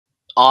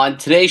On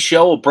today's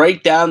show, we'll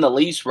break down the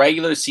Leafs'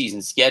 regular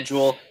season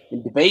schedule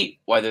and debate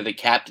whether the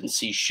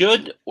captaincy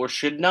should or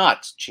should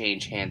not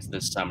change hands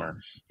this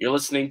summer. You're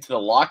listening to the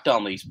Locked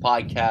On Leafs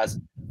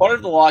podcast, part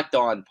of the Locked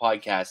On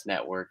Podcast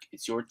Network.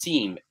 It's your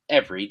team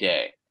every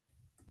day.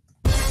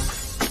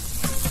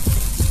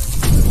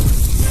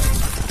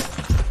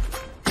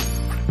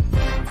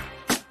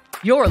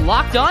 You're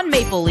Locked On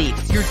Maple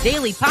Leafs, your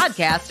daily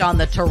podcast on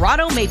the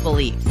Toronto Maple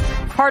Leafs.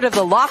 Part of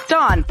the Locked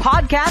On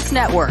Podcast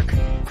Network.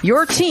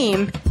 Your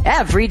team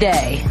every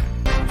day.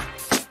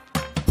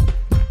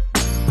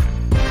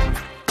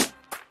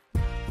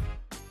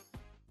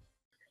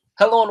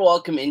 Hello and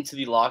welcome into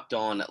the Locked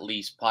On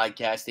Leafs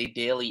podcast, a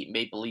daily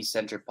Maple Leafs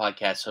centered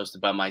podcast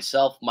hosted by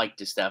myself, Mike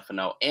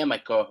DiStefano, and my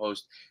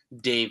co-host,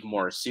 Dave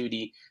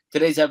Morassutti.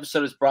 Today's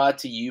episode is brought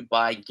to you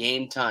by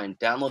Game Time.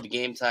 Download the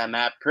Game Time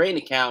app, create an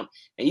account,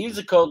 and use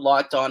the code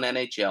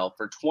LOCKEDONNHL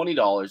for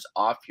 $20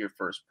 off your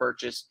first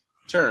purchase.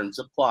 Terms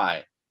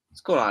apply. What's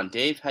going on,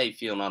 Dave? How you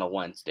feeling on a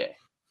Wednesday?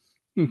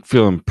 I'm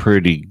feeling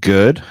pretty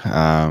good.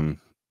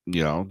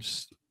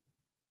 Just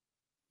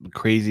the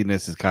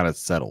craziness is kind of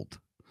settled.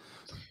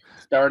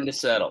 Starting to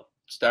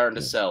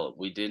settle.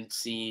 We didn't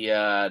see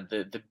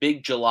the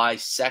big July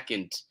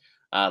 2nd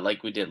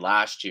like we did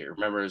last year.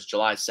 Remember, it was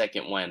July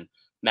 2nd when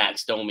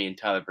Max Domi and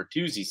Tyler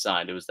Bertuzzi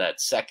signed. It was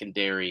that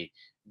secondary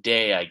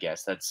day, I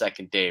guess, that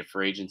second day of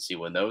free agency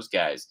when those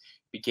guys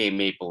became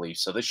Maple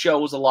Leafs. So the show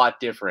was a lot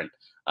different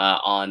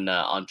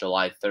on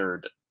July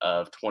 3rd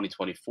of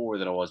 2024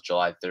 than it was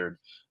July 3rd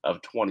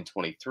of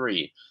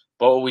 2023.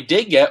 But what we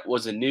did get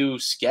was a new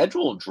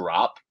schedule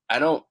drop. I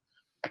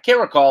can't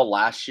recall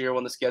last year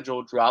when the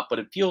schedule dropped, but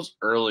it feels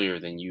earlier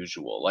than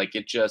usual. Like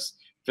it just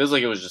feels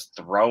like it was just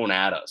thrown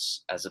at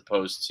us as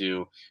opposed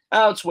to,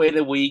 let's wait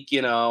a week,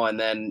 and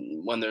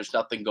then when there's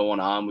nothing going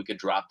on, we could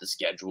drop the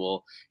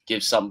schedule,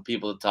 give some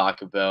people to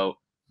talk about.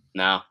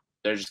 Now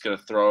they're just going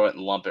to throw it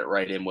and lump it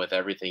right in with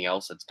everything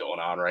else that's going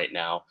on right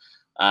now.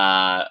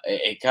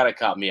 It kind of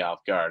caught me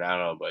off guard. I don't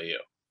know about you.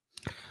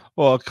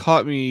 Well, it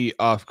caught me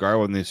off guard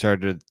when they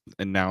started to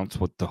announce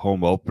what the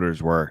home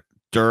openers were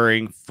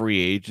during free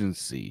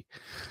agency.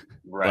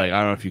 Right. Like, I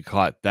don't know if you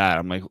caught that.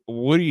 I'm like,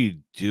 what are you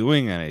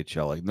doing,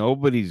 NHL? Like,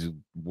 nobody's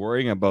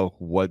worrying about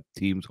what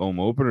teams' home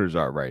openers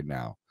are right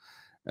now.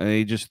 And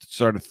they just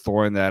started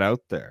throwing that out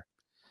there.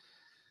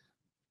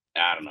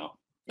 I don't know.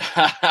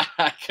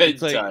 I couldn't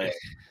tell you.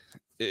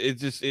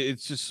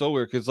 It's just so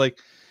weird because, like,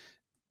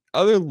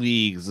 other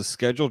leagues, the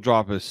schedule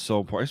drop is so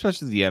important,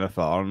 especially the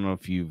NFL. I don't know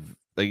if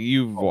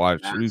you've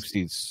watched. Massive. We've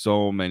seen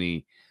so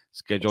many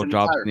schedule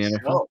drops in the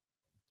NFL. Show.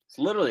 It's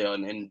literally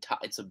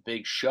it's a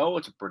big show.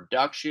 It's a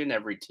production.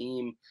 Every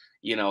team,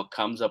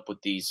 comes up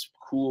with these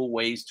cool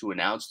ways to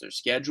announce their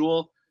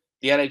schedule.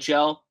 The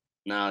NHL,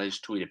 no, they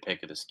just tweet a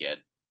pic of the sked.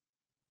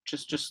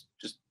 Just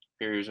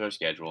here's our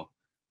schedule.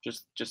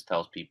 Just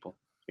tells people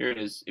here it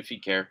is. If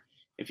you care,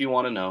 if you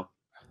want to know,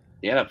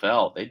 the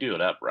NFL, they do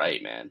it up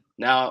right, man.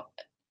 Now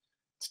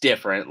it's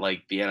different.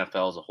 Like the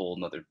NFL is a whole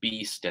nother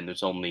beast, and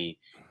there's only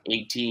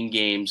 18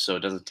 games, so it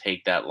doesn't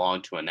take that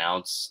long to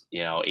announce,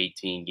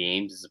 18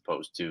 games as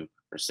opposed to,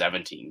 or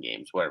 17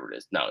 games, whatever it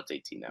is. No, it's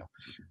 18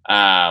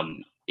 now.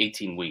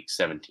 18 weeks,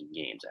 17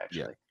 games,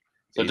 actually. Yeah.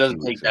 So it doesn't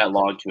take that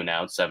long to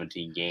announce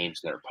 17 games.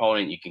 Their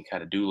opponent, you can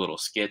kind of do little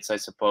skits, I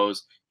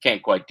suppose.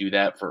 Can't quite do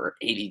that for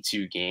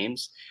 82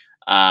 games.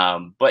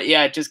 But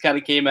yeah, it just kind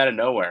of came out of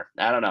nowhere.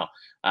 I don't know.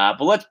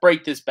 But let's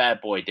break this bad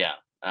boy down.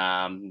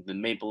 The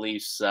Maple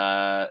Leafs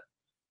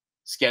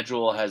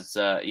schedule has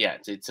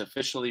it's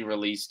officially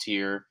released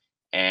here,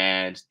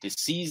 and the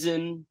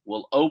season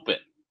will open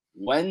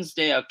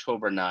Wednesday,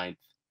 October 9th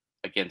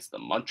against the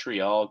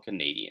Montreal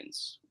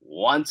Canadiens.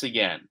 Once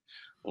again,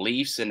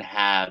 Leafs and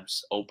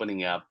Habs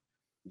opening up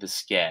the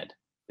sked.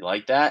 You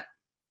like that?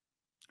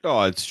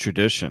 Oh, it's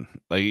tradition.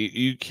 Like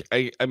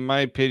in my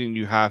opinion,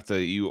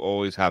 you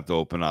always have to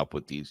open up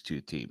with these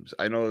two teams.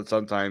 I know that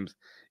sometimes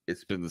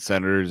it's been the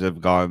Senators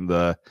have gone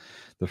the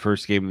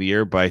first game of the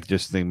year, but I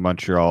just think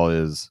Montreal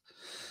is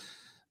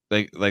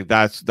like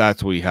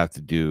that's what you have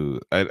to do.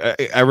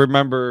 I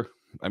remember,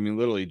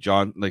 literally,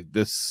 John, like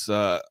this.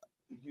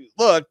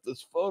 Look,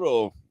 this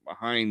photo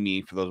behind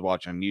me for those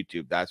watching on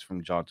YouTube. That's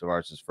from John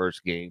Tavares'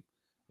 first game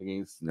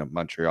against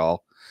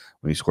Montreal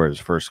when he scored his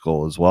first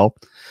goal as well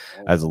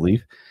as a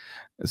Leaf.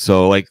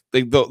 So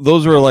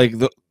those were like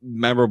the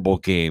memorable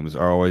games.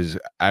 Are always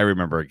I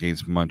remember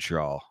against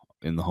Montreal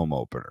in the home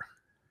opener.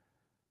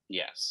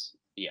 Yes,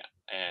 yeah,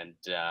 and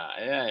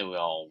we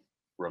all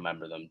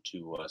remember them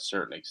to a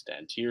certain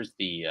extent. Here's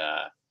the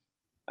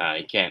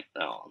you can't.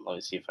 Oh, let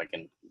me see if I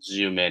can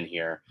zoom in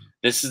here.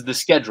 This is the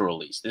schedule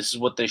release. This is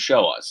what they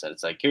show us, and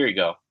it's like, here you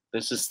go.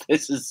 This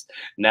is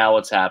now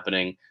what's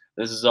happening.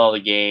 This is all the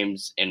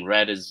games. In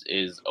red is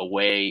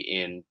away.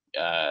 In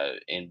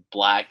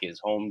black is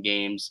home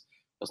games.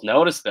 Let's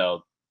notice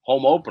though,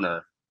 home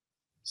opener,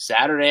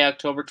 Saturday,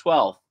 October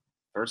 12th,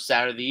 first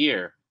Saturday of the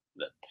year.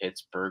 The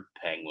Pittsburgh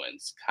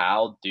Penguins.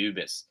 Kyle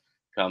Dubas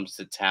comes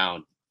to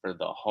town for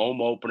the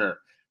home opener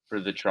for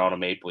the Toronto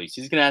Maple Leafs.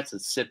 He's going to have to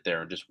sit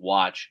there and just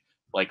watch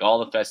like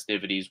all the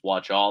festivities,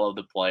 watch all of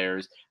the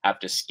players, have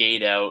to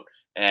skate out,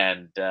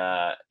 and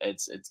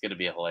it's going to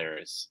be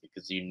hilarious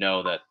because you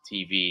know that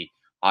TV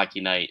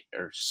Hockey Night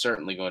are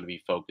certainly going to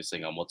be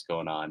focusing on what's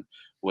going on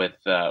with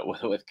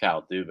with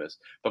Kyle Dubas.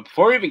 But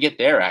before we even get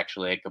there,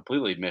 actually, I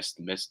completely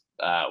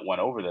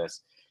went over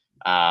this,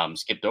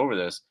 skipped over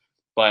this.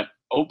 But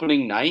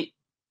opening night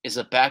is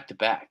a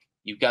back-to-back.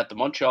 You've got the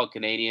Montreal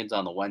Canadiens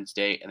on the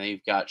Wednesday, and then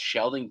you've got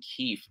Sheldon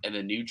Keefe and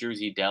the New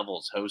Jersey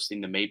Devils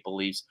hosting the Maple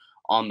Leafs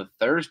on the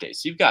Thursday.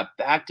 So you've got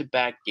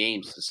back-to-back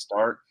games to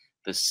start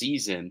the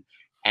season.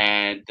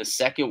 And the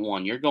second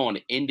one, you're going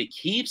into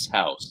Keefe's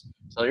house.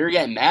 So you're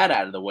getting that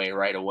out of the way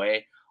right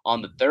away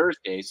on the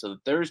Thursday. So the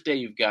Thursday,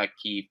 you've got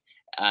Keefe,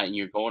 and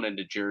you're going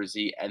into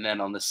Jersey. And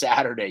then on the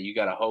Saturday, you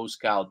got to host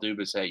Kyle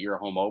Dubas at your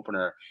home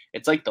opener.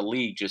 It's like the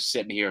league just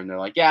sitting here, and they're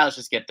like, yeah, let's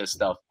just get this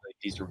stuff, like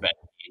these revenge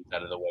games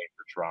out of the way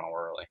for Toronto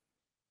early.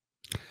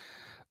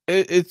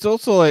 It's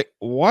also like,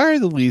 why are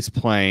the Leafs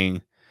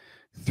playing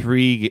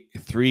three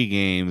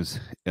games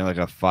in like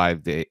a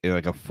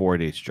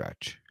 4-day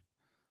stretch?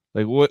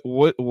 Like what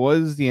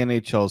was the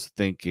NHL's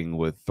thinking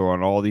with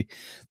throwing all the?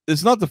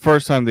 It's not the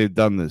first time they've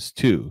done this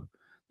too.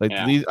 Like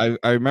Yeah. the Leafs,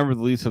 I remember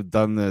the Leafs have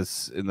done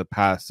this in the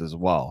past as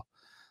well.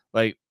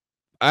 Like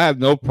I have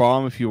no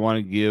problem if you want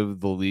to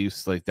give the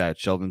Leafs like that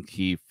Sheldon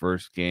Keefe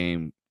first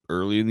game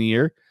early in the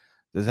year.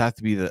 Does it have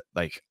to be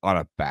like on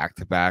a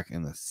back-to-back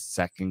in the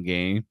second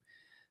game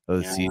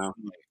of the season?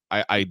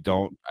 I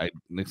don't.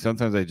 Like,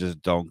 sometimes I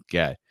just don't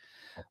get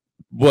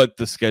what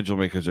the schedule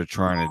makers are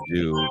trying to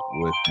do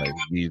with like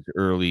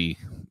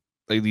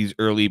these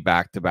early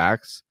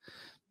back-to-backs.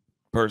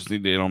 Personally,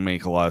 they don't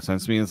make a lot of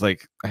sense to me. It's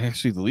like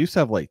actually the Leafs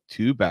have like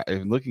two back.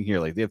 I'm looking here,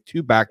 like they have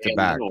two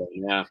back-to-back.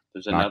 Yeah,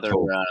 there's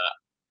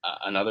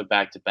another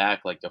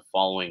back-to-back like the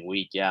following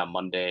week. Yeah,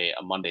 Monday,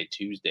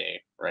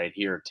 Tuesday, right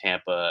here,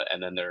 Tampa,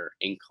 and then they're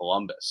in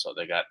Columbus. So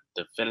they got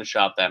to finish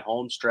off that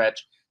home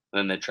stretch, and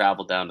then they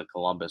travel down to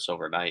Columbus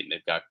overnight, and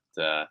they've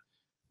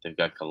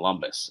got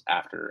Columbus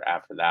after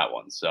that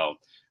one. So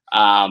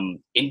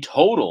in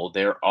total,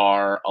 there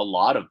are a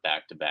lot of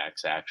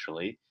back-to-backs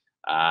actually.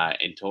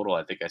 In total,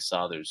 I think I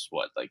saw there's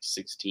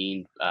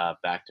 16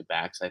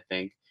 back-to-backs, I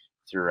think,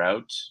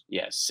 throughout.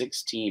 Yeah,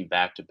 16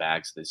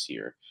 back-to-backs this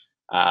year.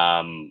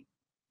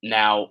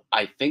 Now,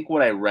 I think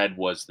what I read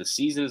was the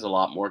season is a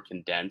lot more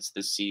condensed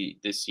this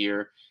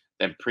year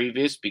than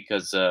previous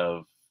because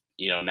of,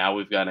 now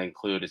we've got to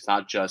include, it's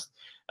not just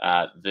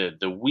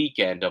the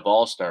weekend of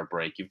All-Star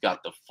break. You've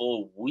got the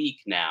full week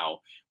now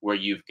where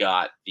you've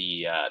got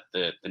the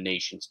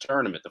Nations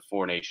Tournament, the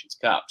Four Nations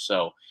Cup.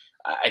 So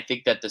I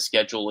think that the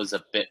schedule is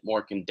a bit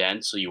more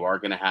condensed. So you are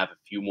going to have a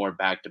few more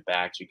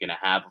back-to-backs. You're going to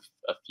have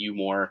a few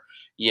more,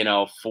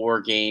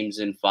 4 games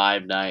in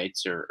 5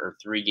 nights or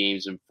 3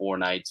 games in 4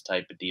 nights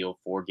type of deal,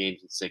 4 games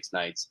in 6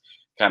 nights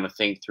kind of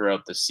thing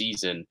throughout the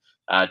season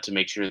to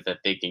make sure that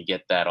they can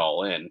get that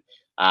all in.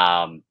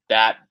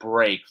 That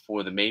break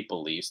for the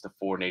Maple Leafs, the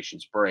Four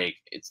Nations break,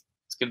 it's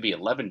going to be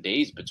 11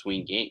 days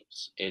between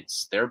games.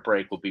 Their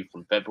break will be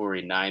from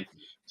February 9th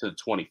to the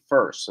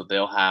 21st. So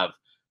they'll have,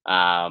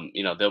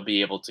 they'll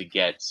be able to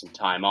get some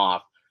time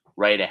off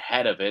right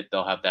ahead of it.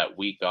 They'll have that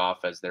week off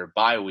as their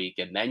bye week,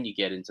 and then you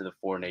get into the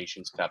Four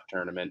Nations Cup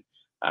tournament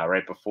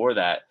right before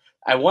that.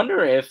 I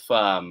wonder if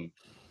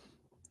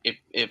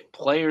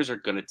players are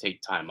going to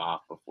take time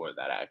off before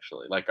that,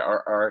 actually. Like,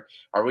 are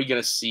we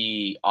going to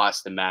see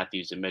Auston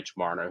Matthews and Mitch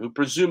Marner, who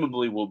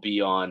presumably will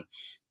be on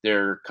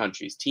their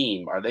country's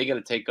team, are they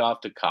going to take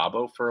off to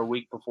Cabo for a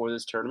week before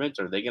this tournament?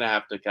 Or are they going to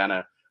have to kind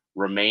of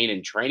remain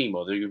in training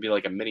mode? They're going to be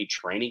like a mini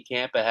training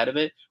camp ahead of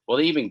it. Will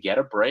they even get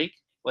a break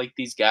like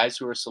these guys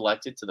who are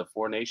selected to the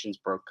Four Nations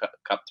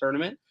Cup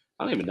tournament?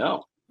 I don't even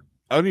know.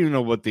 I don't even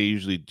know what they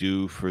usually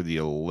do for the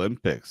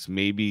Olympics.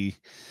 Maybe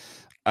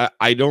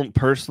I don't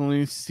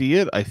personally see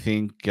it. I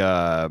think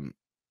they're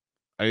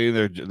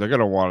going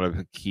to want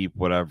to keep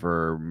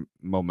whatever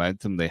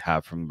momentum they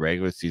have from the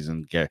regular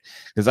season.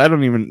 Because I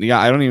don't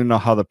even know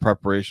how the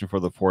preparation for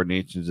the Four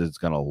Nations is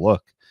going to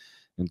look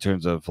in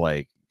terms of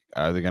like,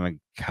 are they going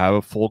to have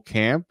a full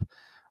camp?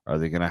 Are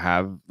they going to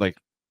have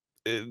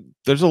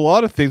there's a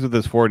lot of things with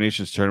this Four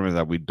Nations tournament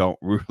that we don't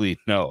really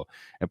know.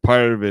 And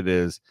part of it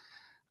is,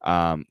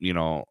 how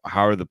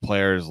are the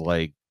players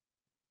like,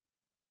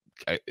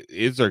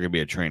 is there going to be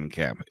a training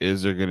camp?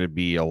 Is there going to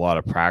be a lot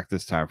of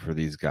practice time for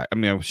these guys? I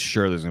mean, I'm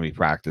sure there's going to be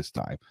practice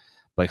time.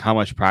 Like, how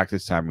much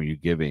practice time are you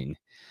giving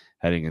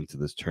heading into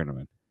this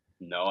tournament?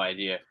 No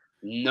idea.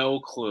 No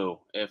clue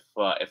if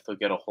they'll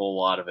get a whole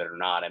lot of it or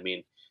not. I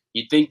mean,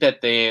 you'd think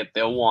that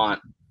they'll want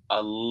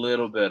a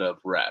little bit of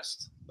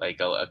rest, like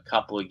a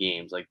couple of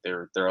games, like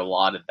they're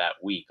allotted that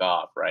week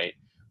off, right?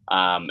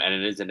 And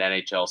it is an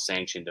NHL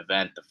sanctioned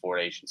event, the Four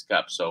Nations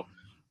Cup. So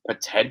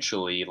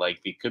potentially, like,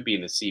 it could be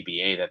in the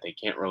CBA that they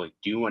can't really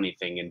do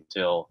anything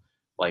until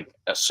like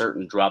a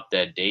certain drop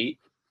dead date.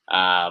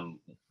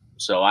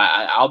 So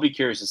I'll be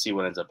curious to see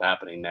what ends up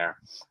happening there.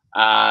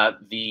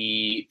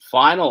 The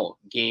final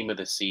game of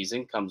the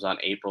season comes on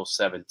April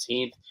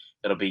 17th.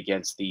 It'll be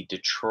against the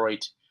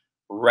Detroit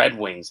Red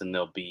Wings, and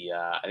I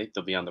think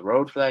they'll be on the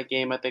road for that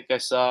game. I think I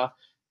saw.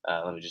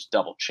 Let me just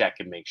double check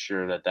and make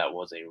sure that that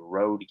was a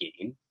road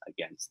game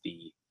against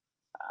the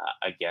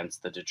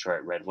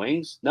Detroit Red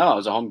Wings. No, it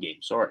was a home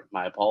game. Sorry,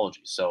 my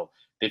apologies. So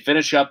they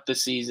finish up the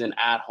season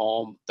at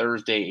home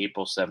Thursday,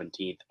 April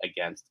 17th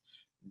against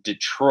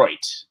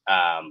Detroit.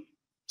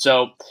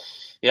 So,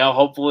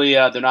 hopefully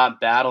they're not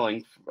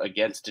battling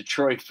against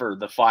Detroit for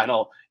the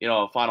final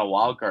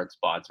wild card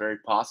spot. It's very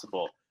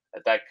possible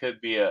that could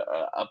be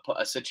a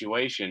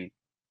situation,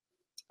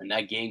 and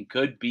that game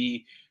could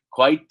be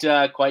quite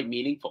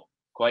meaningful,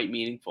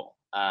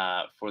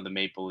 for the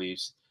Maple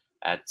Leafs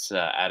at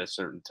a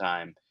certain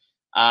time.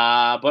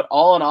 But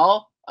all in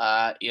all,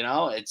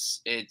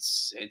 it's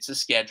a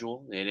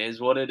schedule. It is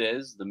what it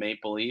is. The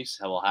Maple Leafs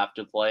will have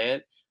to play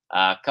it.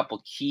 A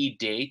couple key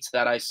dates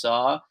that I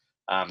saw.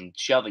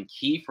 Sheldon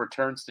Keefe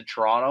returns to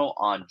Toronto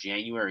on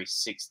January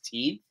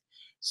 16th.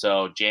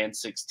 So Jan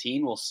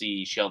 16, we'll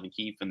see Sheldon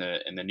Keefe and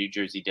the New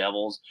Jersey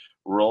Devils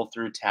roll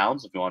through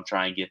towns. If you want to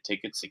try and get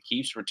tickets to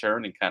Keefe's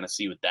return and kind of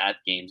see what that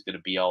game's going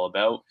to be all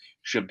about,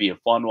 should be a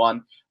fun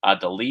one.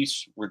 The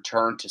Leafs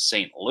return to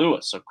St.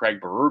 Louis. So Craig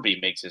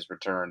Berube makes his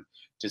return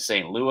to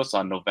St. Louis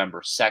on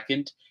November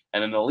 2nd.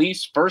 And then the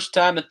Leafs, first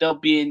time that they'll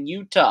be in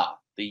Utah.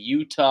 The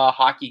Utah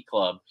Hockey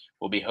Club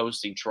will be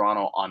hosting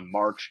Toronto on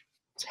March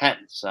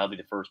 10th. So that'll be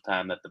the first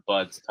time that the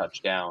Buds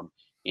touch down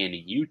in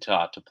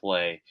Utah to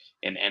play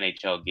an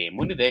NHL game.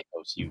 When do they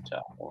host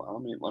Utah?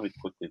 Well, let me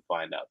quickly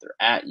find out. They're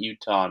at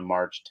Utah on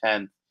March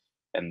 10th,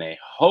 and they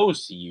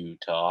host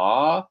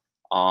Utah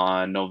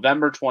on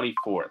November 24th.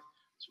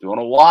 So if you want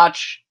to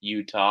watch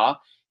Utah,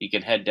 you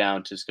can head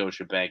down to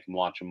Scotiabank and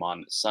watch them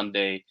on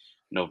Sunday,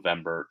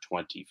 November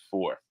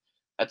 24th.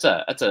 That's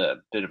a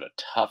bit of a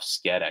tough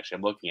sked, actually.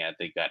 I'm looking at it.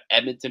 They've got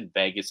Edmonton,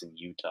 Vegas, and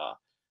Utah.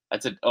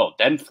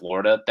 Then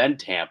Florida, then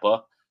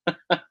Tampa.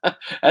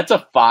 That's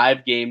a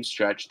 5-game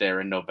stretch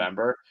there in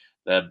November.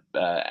 The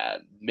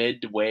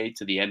midway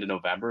to the end of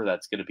November,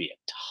 that's going to be a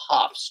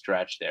tough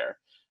stretch there.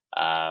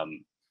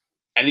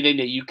 Anything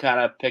that you kind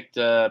of picked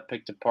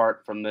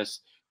apart from this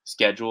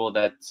schedule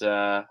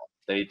that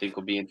you think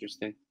will be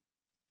interesting?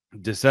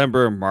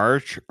 December and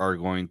March are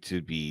going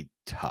to be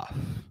tough.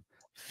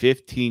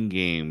 15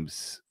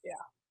 games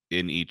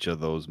in each of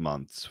those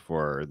months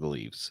for the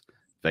Leafs.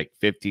 Like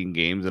 15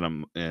 games in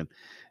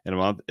a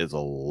month is a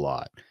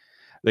lot.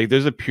 Like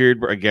there's a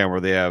period where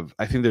they have,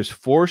 I think there's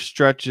 4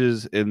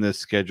 stretches in this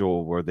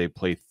schedule where they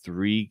play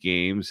 3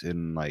 games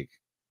in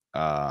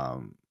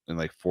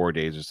 4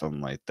 days or something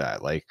like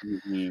that.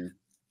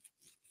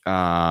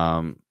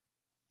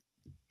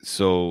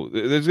 So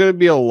there's going to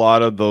be a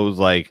lot of those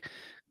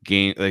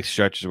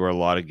stretches where a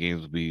lot of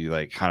games will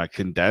be kind of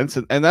condensed,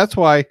 and that's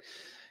why,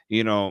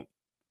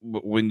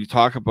 when you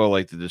talk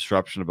about the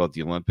disruption about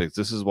the Olympics,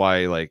 this is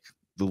why the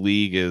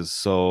league is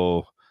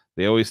so.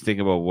 They always think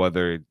about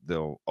whether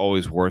they'll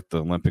always worth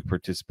the Olympic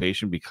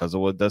participation because of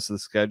what it does to the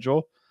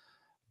schedule.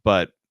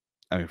 But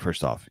I mean,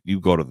 first off, you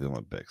go to the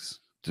Olympics.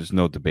 There's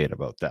no debate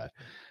about that.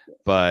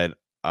 But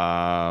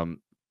I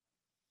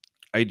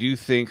do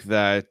think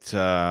that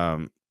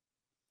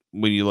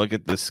when you look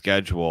at the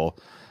schedule,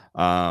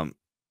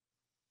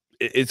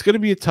 it's going to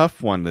be a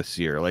tough one this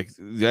year. I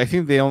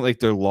think they only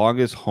their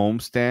longest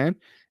homestand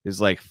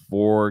is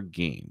 4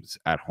 games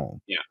at home.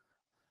 Yeah.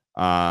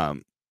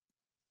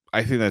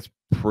 I think that's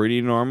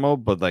pretty normal,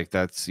 but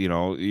that's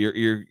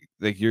you're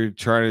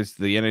trying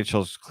to, the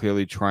NHL is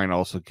clearly trying to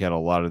also get a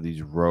lot of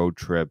these road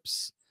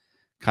trips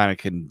kind of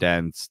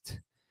condensed.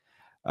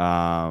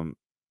 I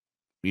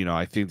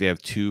think they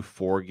have 2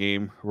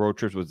 4-game road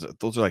trips.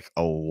 Those are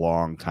a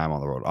long time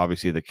on the road.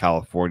 Obviously the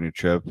California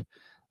trip,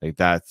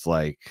 that's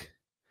a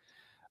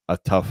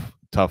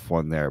tough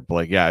one there.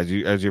 But as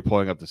you're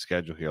pulling up the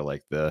schedule here,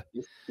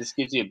 this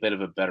gives you a bit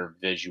of a better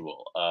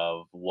visual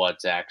of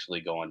what's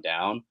actually going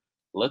down.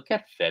 Look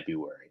at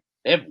February.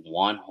 They have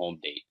 1 home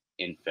date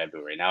in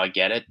February. Now I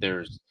get it.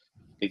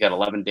 They got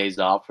 11 days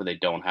off where they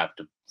don't have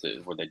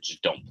where they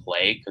just don't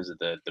play because of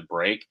the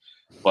break.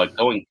 But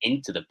going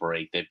into the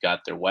break, they've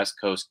got their West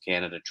Coast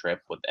Canada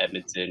trip with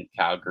Edmonton,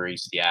 Calgary,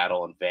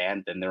 Seattle, and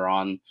Van. Then they're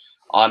on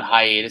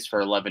hiatus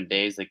for 11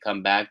 days. They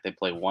come back. They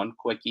play 1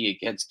 quickie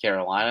against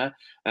Carolina,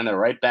 and they're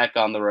right back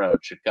on the road.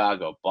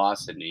 Chicago,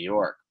 Boston, New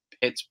York,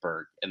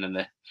 Pittsburgh, and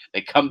then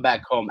they come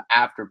back home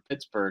after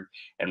Pittsburgh,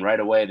 and right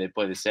away they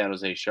play the San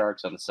Jose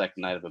Sharks on the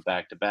second night of a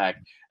back-to-back,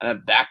 and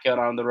then back out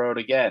on the road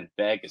again.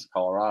 Vegas,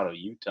 Colorado,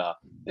 Utah.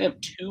 They have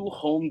 2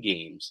 home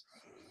games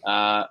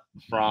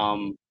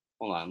from –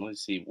 hold on, let me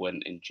see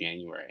when in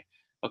January.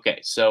 Okay,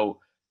 so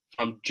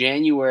from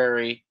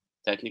January,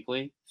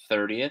 technically,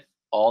 30th,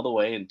 all the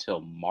way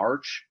until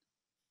March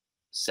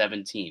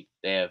 17th,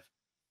 they have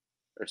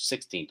 – or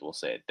 16th, we'll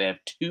say. They have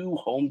 2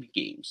 home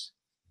games.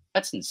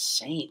 That's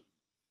insane.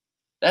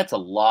 That's a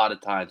lot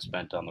of time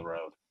spent on the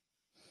road.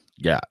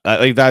 Yeah,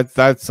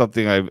 that's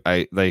something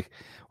I like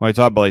when I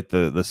talk about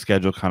the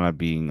schedule kind of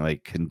being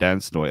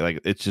condensed away.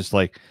 It's just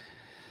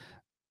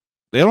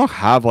they don't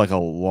have like a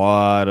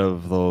lot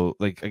of those.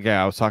 Like again,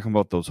 I was talking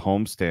about those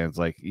home stands.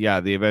 Like, yeah,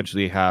 they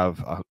eventually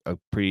have a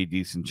pretty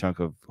decent chunk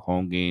of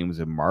home games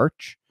in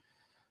March,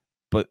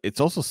 but it's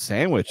also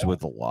sandwiched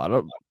with a lot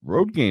of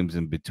road games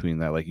in between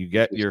that. Like, you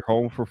get your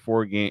home for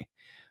four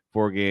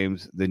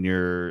games, then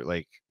you're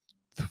like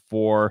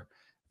four,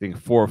 I think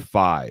 4 or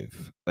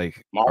 5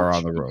 like are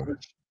on March, the road.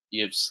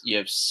 you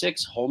have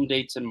 6 home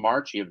dates in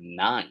March. You have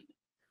 9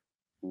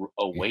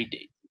 away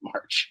dates in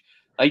March.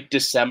 Like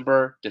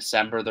December,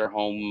 they're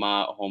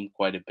home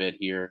quite a bit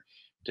here.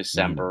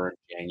 December and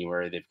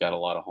January, they've got a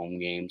lot of home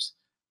games.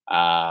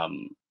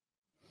 Um,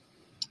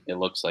 it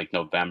looks like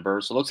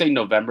November. So it looks like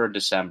November,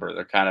 December.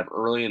 They're kind of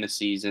early in the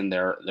season.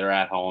 They're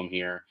at home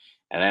here,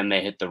 and then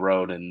they hit the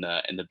road in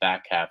the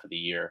back half of the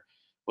year,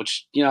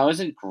 which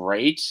isn't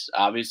great.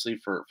 Obviously,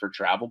 for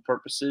travel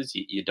purposes,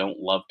 you don't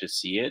love to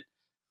see it.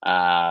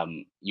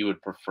 You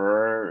would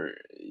prefer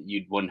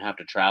you wouldn't have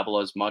to travel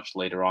as much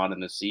later on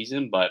in the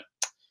season, but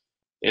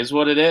is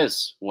what it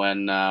is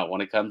when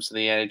it comes to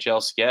the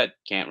NHL sked.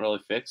 Can't really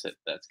fix it.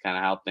 That's kind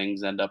of how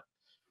things end up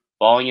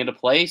falling into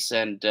place,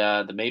 and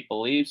the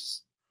Maple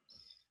Leafs,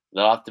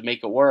 they'll have to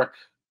make it work.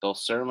 They'll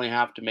certainly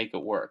have to make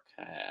it work.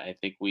 I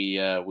think we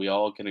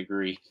all can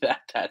agree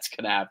that that's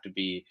going to have to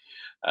be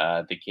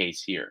the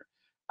case here.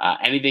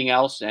 Anything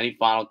else? Any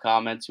final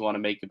comments you want to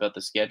make about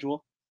the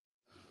schedule?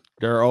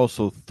 There are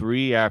also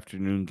 3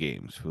 afternoon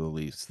games for the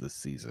Leafs this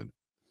season.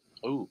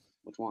 Oh,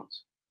 which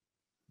ones?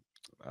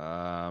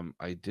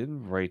 I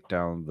didn't write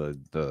down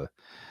the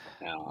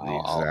No,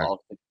 exact.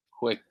 I'll take a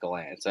quick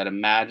glance. I'd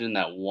imagine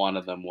that one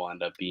of them will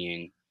end up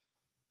being.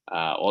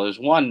 Well, there's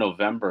one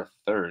November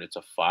 3rd. It's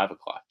a 5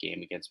 o'clock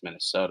game against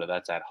Minnesota.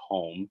 That's at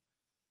home.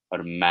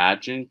 But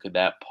imagine, could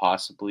that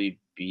possibly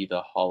be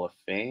the Hall of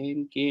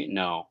Fame game?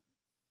 No,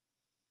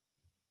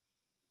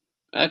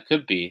 that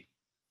could be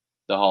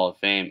the Hall of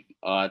Fame.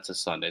 It's a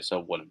Sunday, so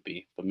it wouldn't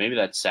be. But maybe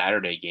that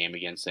Saturday game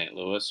against St.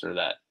 Louis, or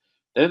that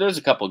there's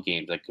a couple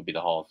games that could be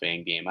the Hall of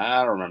Fame game.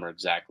 I don't remember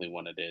exactly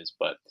when it is,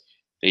 but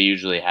they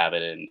usually have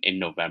it in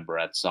November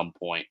at some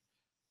point.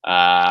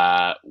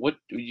 What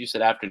you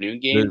said, afternoon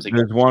games?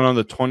 There's one on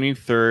the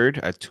 23rd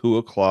at 2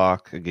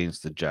 o'clock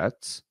against the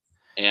Jets.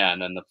 Yeah,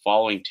 and then the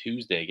following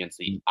Tuesday against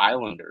the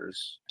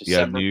Islanders,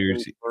 Yeah, December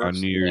on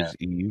 31st. New Yeah, Year's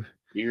Eve.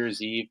 New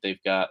Year's Eve,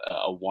 they've got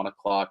a 1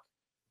 o'clock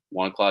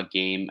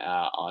game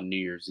on New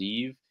Year's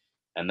Eve,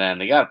 and then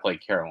they got to play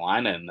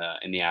Carolina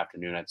in the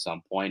afternoon at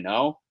some point.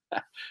 No,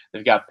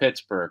 they've got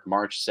Pittsburgh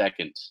March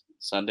 2nd,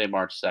 Sunday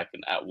March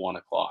 2nd at 1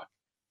 o'clock.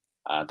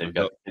 They've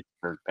got the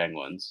Pittsburgh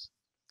Penguins.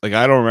 Like,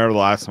 I don't remember the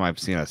last time I've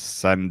seen a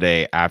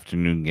Sunday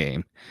afternoon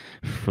game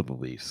for the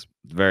Leafs.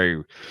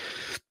 Very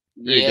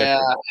Yeah,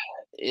 different.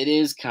 it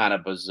is kind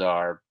of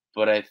bizarre,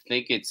 but I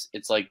think it's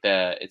like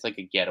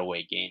a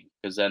getaway game,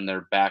 because then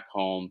they're back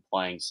home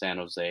playing San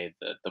Jose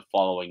the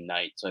following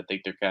night. So I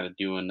think they're kind of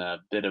doing a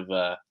bit of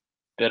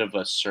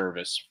a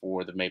service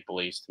for the Maple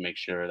Leafs to make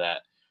sure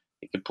that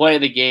they can play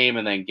the game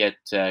and then get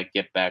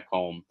back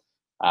home,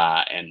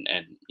 and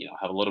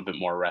have a little bit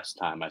more rest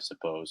time, I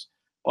suppose.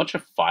 Bunch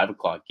of 5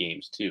 o'clock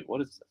games too.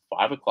 What is a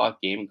 5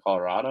 o'clock game in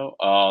Colorado?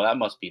 Oh, that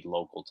must be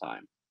local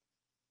time.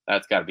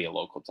 That's got to be a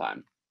local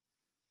time,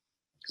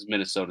 because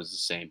Minnesota's the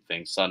same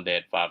thing. Sunday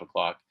at 5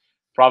 o'clock,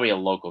 probably a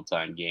local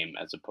time game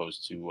as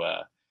opposed to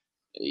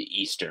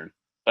Eastern.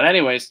 But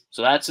anyways,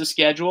 so that's the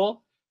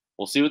schedule.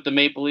 We'll see what the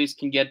Maple Leafs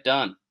can get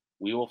done.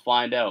 We will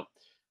find out.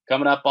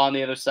 Coming up on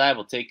the other side,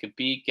 we'll take a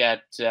peek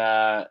at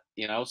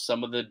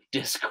some of the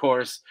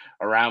discourse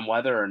around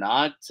whether or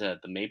not the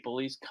Maple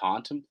Leafs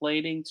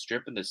contemplating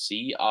stripping the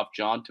C off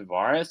John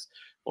Tavares.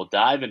 We'll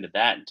dive into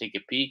that and take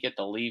a peek at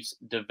the Leafs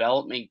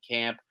development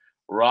camp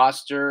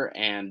roster,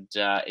 and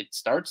it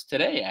starts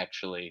today.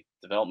 Actually,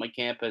 development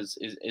camp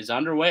is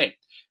underway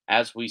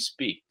as we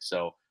speak.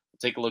 So we'll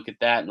take a look at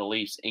that, and the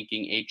Leafs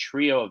inking a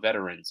trio of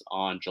veterans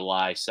on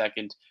July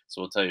 2nd.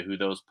 So we'll tell you who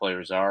those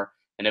players are,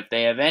 and if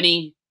they have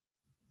any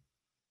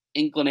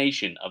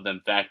inclination of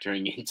them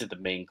factoring into the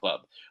main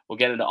club. We'll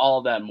get into all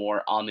of that and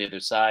more on the other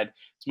side.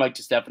 It's Mike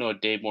DiStefano and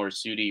Dave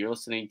Morassutti. You're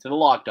listening to the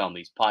Locked On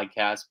Leafs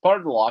podcast, part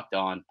of the Locked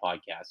On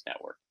Podcast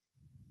Network.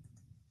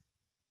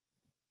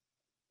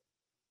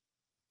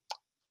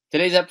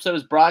 Today's episode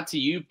is brought to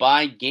you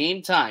by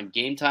Game Time.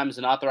 Game Time is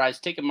an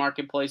authorized ticket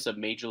marketplace of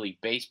Major League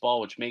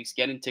Baseball, which makes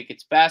getting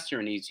tickets faster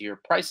and easier.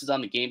 Prices on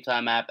the Game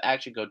Time app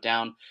actually go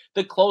down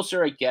the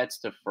closer it gets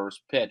to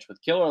first pitch.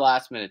 With killer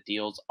last-minute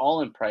deals,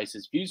 all-in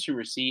prices, views to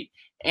receipt,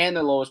 and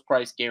their lowest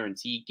price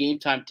guarantee, Game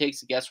Time takes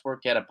the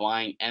guesswork out of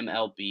buying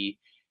MLB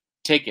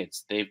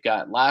tickets. They've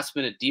got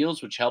last-minute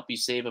deals, which help you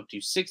save up to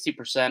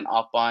 60%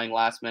 off buying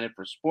last-minute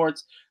for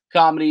sports,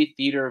 comedy,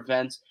 theater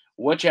events,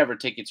 whichever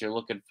tickets you're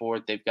looking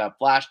for. They've got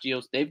flash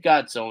deals, they've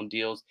got zone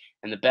deals,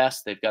 and the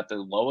best, they've got their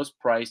lowest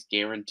price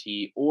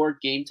guarantee, or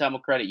Game Time will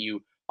credit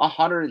you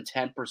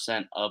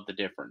 110% of the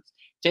difference.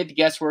 Take the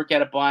guesswork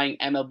out of buying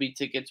MLB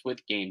tickets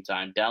with Game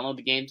Time. Download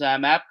the Game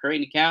Time app,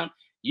 create an account,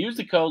 use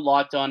the code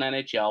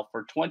LOCKEDONNHL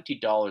for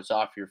 $20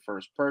 off your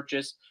first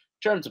purchase.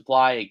 Terms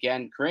apply.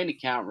 Again, create an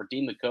account,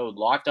 redeem the code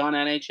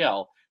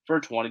LOCKEDONNHL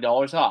for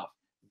 $20 off.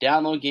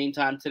 Download Game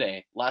Time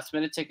today. Last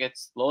minute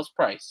tickets, lowest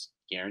price,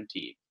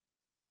 guaranteed.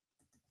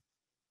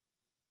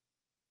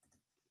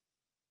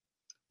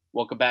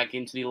 Welcome back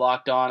into the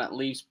Locked On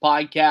Leafs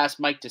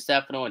podcast. Mike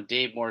DiStefano and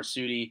Dave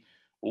Morassutti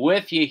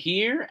with you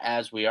here,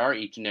 as we are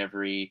each and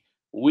every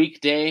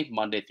weekday,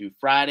 Monday through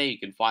Friday. You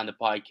can find the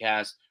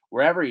podcast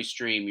wherever you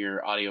stream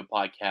your audio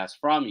podcast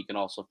from. You can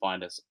also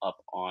find us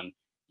up on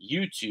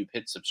YouTube.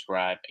 Hit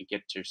subscribe and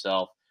get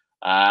yourself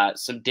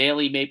some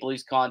daily Maple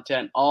Leafs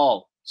content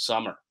all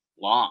summer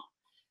long.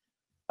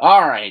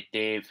 All right,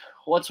 Dave,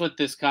 what's with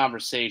this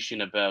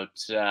conversation about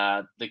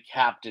the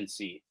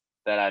captaincy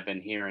that I've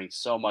been hearing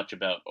so much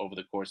about over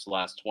the course of the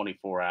last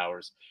 24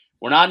 hours?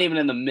 We're not even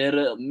in the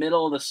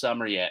middle of the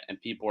summer yet, and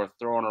people are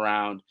throwing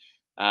around,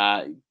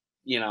 I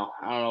don't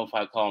know if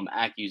I call them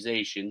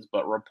accusations,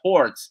 but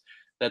reports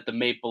that the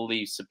Maple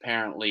Leafs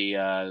apparently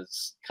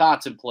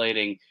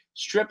contemplating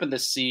stripping the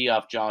C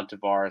off John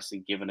Tavares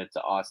and giving it to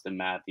Auston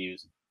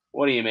Matthews.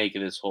 What do you make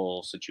of this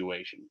whole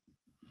situation?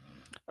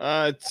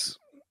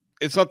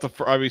 It's not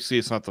obviously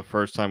it's not the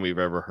first time we've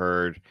ever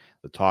heard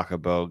the talk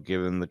about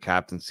giving the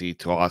captaincy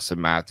to Auston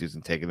Matthews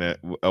and taking it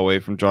away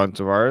from John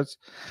Tavares.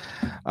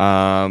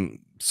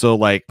 So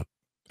like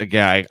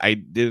again,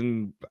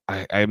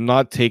 I'm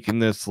not taking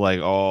this like,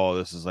 oh,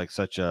 this is like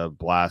such a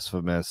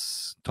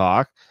blasphemous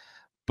talk,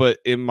 but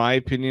in my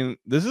opinion,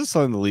 this is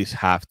something the Leafs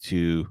have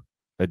to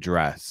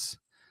address.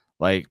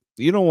 Like,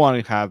 you don't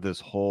want to have this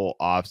whole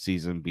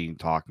offseason being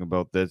talking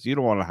about this. You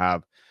don't want to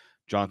have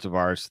John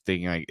Tavares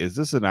thinking like, is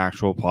this an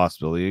actual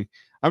possibility?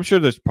 I'm sure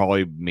there's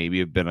probably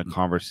maybe been a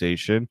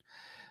conversation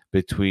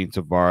between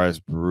Tavares,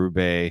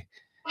 Berube,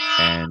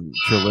 and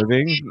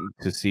Treliving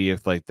to see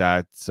if like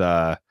that's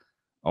oh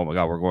my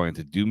god, we're going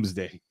into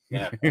doomsday.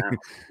 Yeah.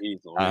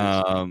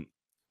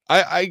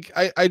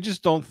 I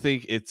just don't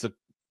think it's a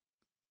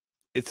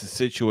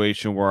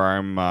situation where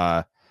I'm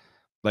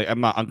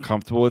I'm not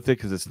uncomfortable with it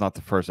because it's not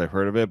the first I've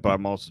heard of it, but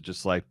I'm also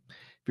just like,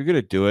 if you're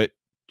gonna do it,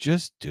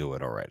 just do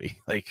it already.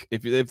 Like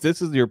if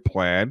this is your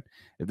plan,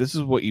 if this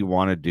is what you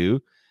want to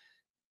do,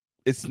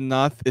 it's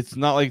not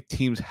like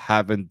teams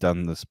haven't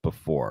done this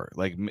before.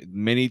 Like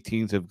many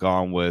teams have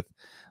gone with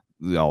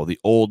the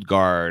old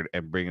guard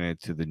and bringing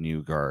it to the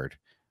new guard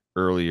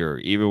earlier,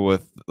 even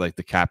with like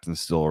the captain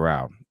still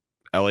around.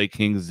 LA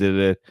Kings did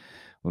it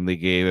when they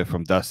gave it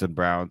from Dustin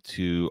Brown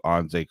to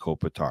Anze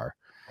Kopitar.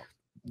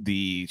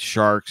 The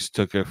Sharks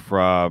took it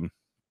from,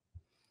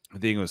 I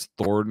think it was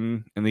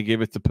Thornton, and they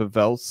gave it to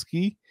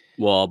Pavelski.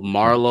 Well,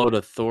 Marlowe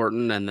to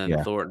Thornton, and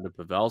then Thornton to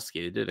Pavelski.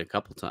 They did it a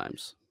couple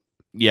times.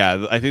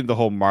 Yeah, I think the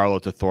whole Marlowe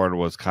to Thornton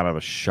was kind of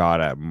a shot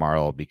at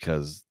Marlowe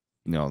because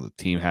the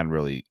team hadn't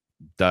really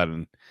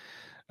done.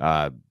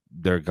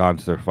 They're gone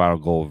to their final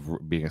goal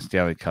of being a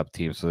Stanley Cup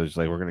team, so there's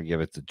like, we're gonna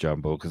give it to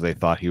Jumbo because they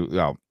thought he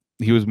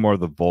was more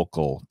the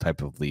vocal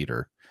type of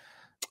leader.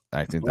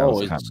 I think that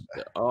was kind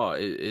of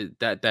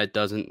that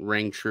doesn't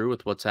ring true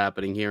with what's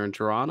happening here in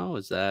Toronto.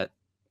 Is that?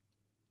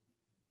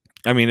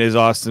 I mean, is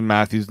Auston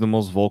Matthews the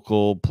most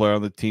vocal player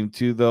on the team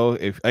too? Though,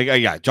 John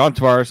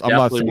Tavares, I'm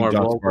not saying more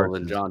John vocal Tavares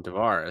than John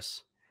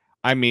Tavares.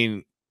 I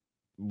mean,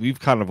 we've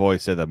kind of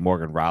always said that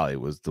Morgan Riley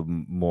was the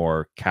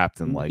more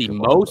captain-like, the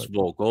most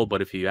vocal.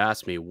 But if you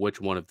ask me which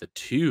one of the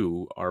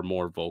two are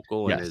more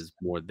vocal and is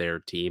more their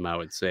team, I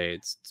would say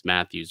it's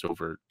Matthews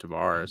over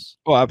Tavares.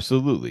 Oh,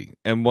 absolutely.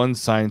 And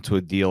one's signed to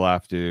a deal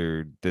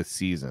after this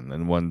season,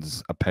 and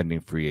one's a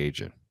pending free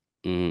agent.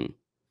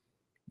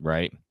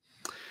 Right?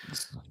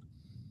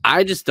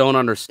 I just don't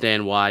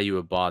understand why you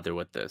would bother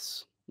with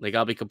this. Like,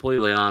 I'll be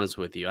completely honest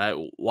with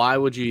you. Why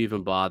would you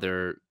even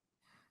bother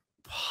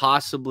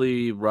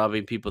possibly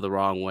rubbing people the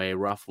wrong way,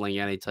 ruffling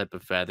any type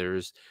of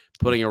feathers,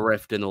 putting a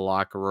rift in the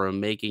locker room,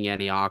 making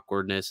any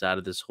awkwardness out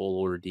of this whole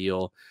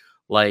ordeal?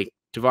 Like,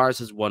 Tavares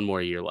has one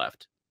more year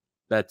left.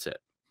 That's it.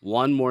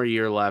 One more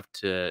year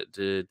left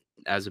to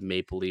as a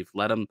Maple Leaf.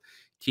 Let him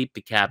keep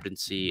the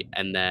captaincy,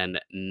 and then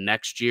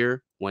next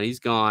year when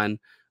he's gone,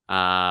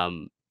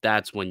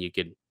 that's when you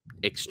can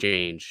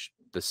exchange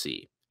the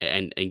C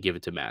and give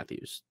it to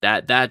Matthews.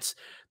 That's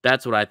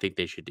what I think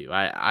they should do.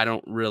 I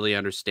don't really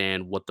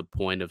understand what the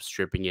point of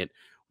stripping it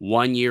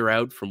 1 year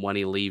out from when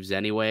he leaves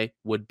anyway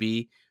would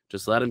be.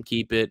 Just let him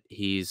keep it.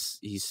 He's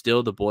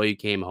still the boy who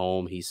came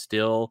home. He's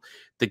still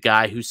the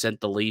guy who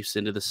sent the Leafs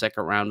into the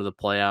second round of the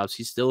playoffs.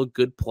 He's still a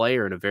good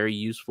player and a very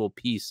useful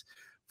piece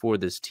for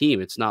this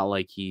team. It's not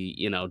like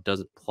he,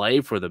 doesn't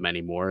play for them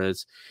anymore.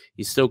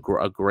 He's still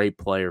a great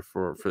player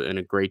for and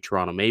a great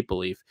Toronto Maple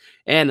Leaf.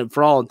 And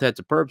for all intents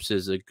and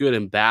purposes, a good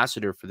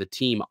ambassador for the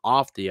team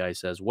off the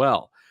ice as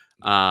well.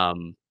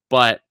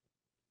 But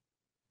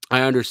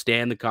I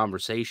understand the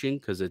conversation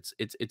because it's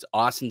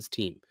Austin's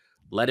team.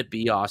 Let it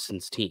be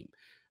Austin's team.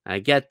 I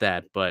get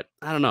that, but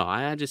I don't know.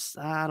 I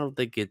don't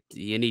think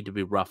you need to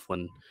be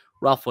ruffling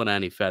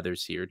any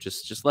feathers here.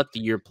 Just let the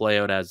year play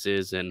out as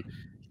is and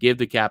give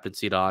the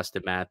captaincy to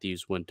Auston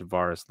Matthews when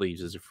Tavares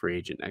leaves as a free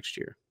agent next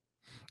year.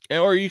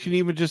 Or you can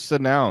even just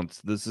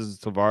announce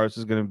Tavares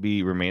is going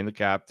to remain the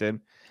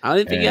captain. I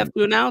don't think you have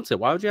to announce it.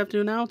 Why would you have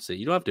to announce it?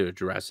 You don't have to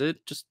address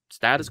it. Just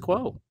status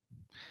quo.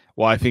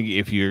 Well, I think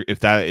if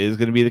that is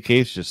going to be the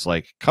case, just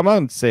like come out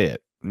and say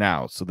it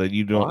now, so that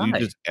you don't you Why?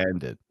 just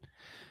end it.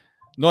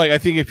 No, like I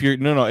think if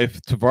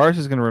if Tavares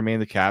is going to remain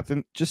the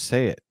captain, just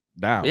say it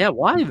now. Yeah,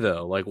 why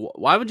though? Like,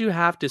 why would you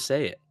have to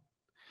say it?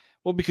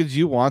 Well, because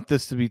you want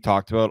this to be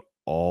talked about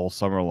all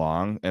summer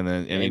long, and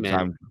then Hey, man,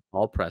 anytime,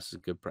 all press is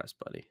good press,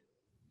 buddy.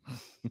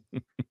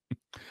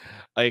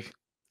 like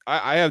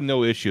I have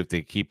no issue if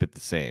they keep it the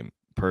same.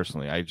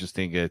 Personally, I just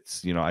think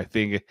it's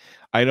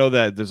I know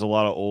that there's a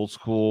lot of old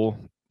school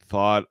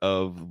thought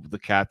of the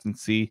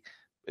captaincy.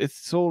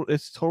 It's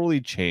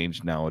totally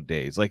changed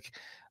nowadays. Like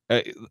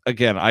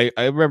again, I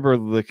remember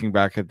looking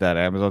back at that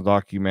Amazon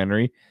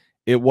documentary.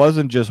 It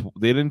wasn't just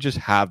they didn't just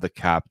have the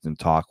captain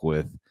talk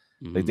with.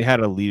 Like they had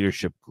a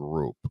leadership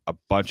group, a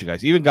bunch of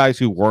guys, even guys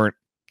who weren't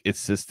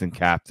assistant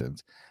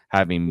captains,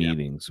 having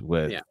meetings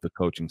with the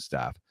coaching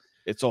staff.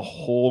 It's a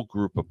whole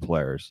group of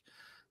players.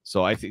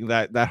 So I think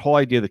that whole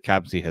idea of the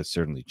captaincy has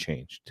certainly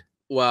changed.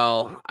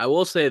 Well, I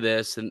will say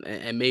this,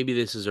 and maybe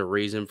this is a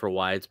reason for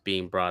why it's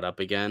being brought up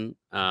again.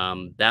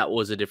 That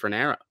was a different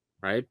era,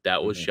 right?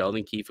 That was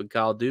Sheldon Keefe and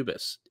Kyle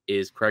Dubas.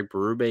 Is Craig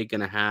Berube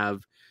going to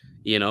have,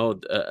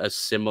 a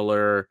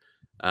similar,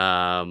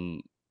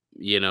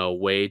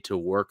 way to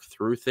work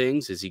through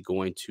things? Is he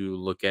going to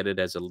look at it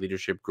as a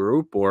leadership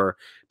group, or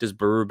does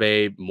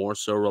Berube more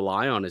so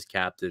rely on his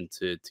captain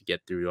to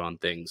get through on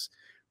things,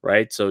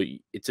 right? So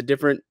it's a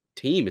different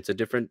team. It's a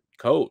different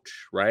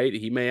coach, right?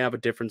 He may have a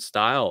different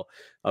style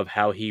of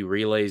how he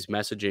relays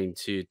messaging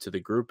to the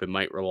group and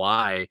might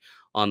rely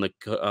on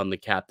the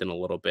captain a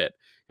little bit.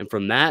 And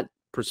from that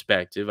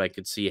perspective, I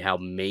could see how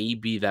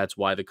maybe that's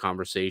why the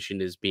conversation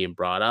is being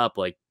brought up.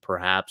 Like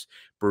perhaps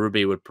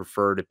Berube would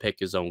prefer to pick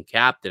his own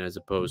captain as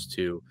opposed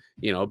to,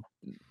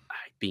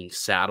 being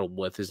saddled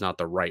with is not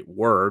the right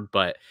word,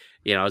 but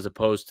as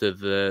opposed to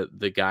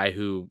the guy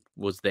who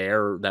was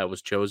there that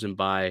was chosen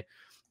by,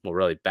 well,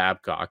 really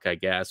Babcock, I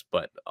guess,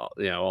 but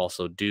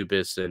also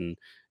Dubas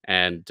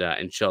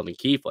and Sheldon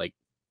Keefe. Like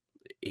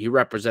he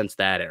represents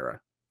that era.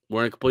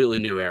 We're in a completely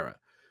new era.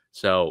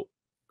 So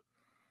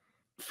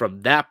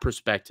from that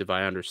perspective,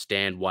 I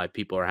understand why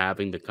people are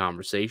having the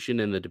conversation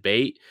and the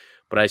debate,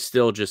 but I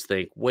still just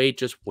think,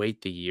 just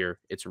wait the year.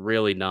 It's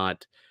really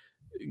not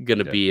going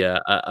to be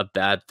a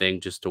bad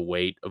thing just to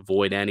wait,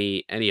 avoid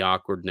any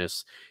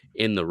awkwardness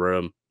in the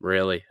room.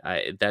 Really,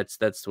 that's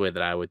the way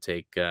that I would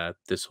take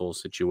this whole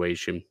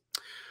situation.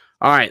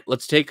 All right,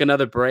 let's take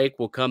another break.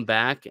 We'll come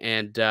back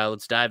and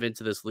let's dive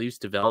into this Leafs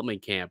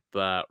development camp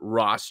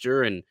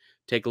roster and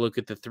take a look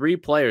at the 3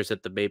 players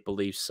that the Maple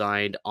Leafs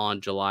signed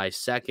on July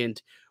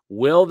 2nd.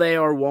 Will they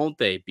or won't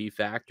they be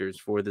factors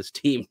for this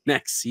team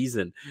next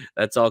season?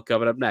 That's all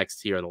coming up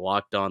next here on the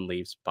Locked On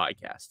Leafs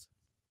podcast.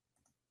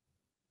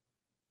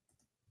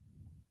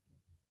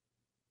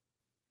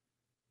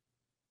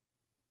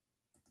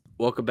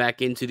 Welcome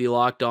back into the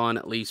Locked On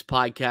Leafs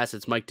podcast.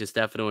 It's Mike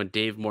DiStefano and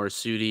Dave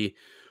Morassutti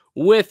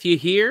with you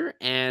here.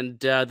 And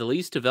the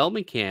Leafs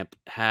development camp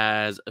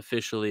has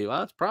officially,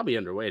 well, it's probably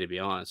underway, to be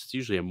honest. It's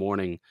usually a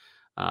morning.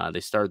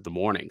 They start the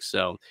morning.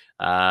 So,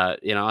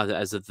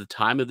 as of the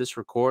time of this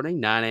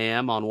recording, 9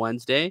 a.m. on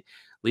Wednesday,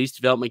 Leafs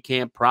development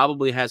camp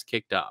probably has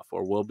kicked off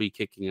or will be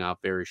kicking off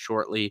very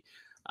shortly.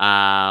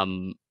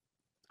 I'm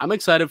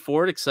excited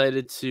for it.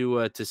 Excited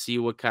to see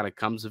what kind of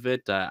comes of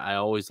it. I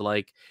always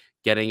like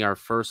getting our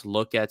first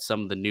look at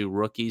some of the new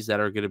rookies that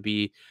are going to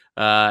be,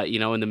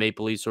 in the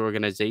Maple Leafs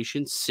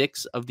organization.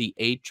 6 of the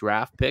 8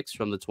 draft picks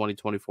from the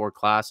 2024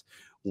 class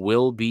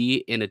will be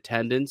in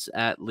attendance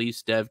at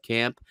Leafs Dev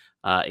Camp,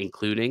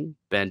 including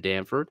Ben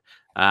Danford.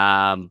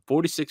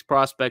 46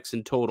 prospects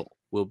in total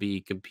will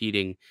be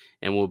competing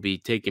and will be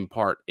taking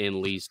part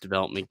in Leafs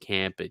development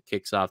camp. It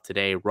kicks off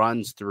today,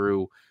 runs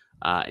through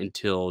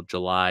until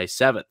July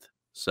 7th.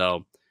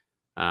 So,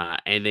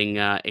 anything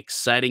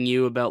exciting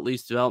you about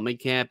Leafs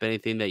development camp?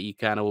 Anything that you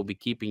kind of will be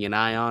keeping an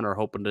eye on or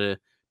hoping to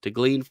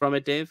glean from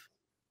it, Dave?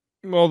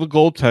 Well, the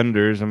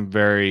goaltenders I'm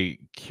very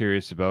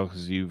curious about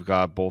because you've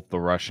got both the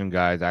Russian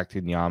guys,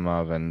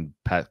 Aktanyamov and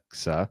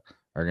Peksa,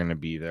 are going to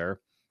be there.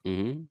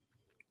 Mm-hmm.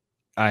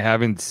 I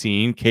haven't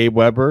seen Cade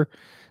Weber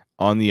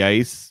on the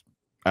ice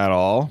at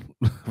all,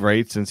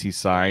 right, since he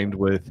signed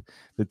with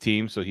the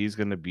team, so he's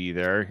going to be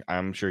there.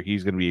 I'm sure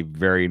he's going to be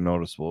very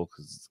noticeable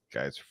because this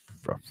guy's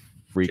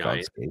freak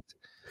on skates.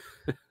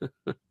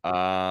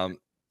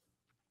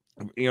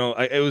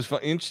 It was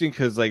interesting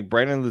because like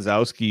Brandon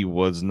Lisowski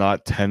was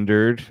not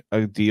tendered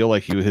a deal,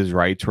 like his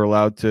rights were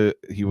allowed to.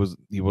 He was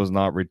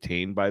not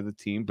retained by the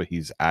team, but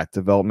he's at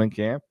development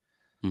camp.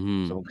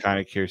 Mm-hmm. So I'm kind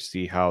of curious to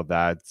see how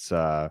that's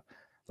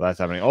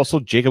happening. Also,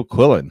 Jacob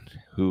Quillen,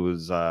 who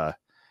was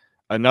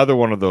another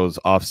one of those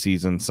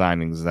off-season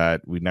signings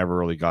that we never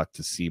really got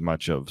to see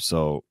much of.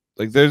 So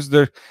like there's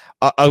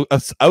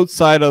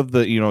outside of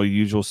the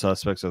usual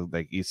suspects of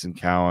like Easton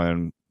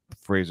Cowan,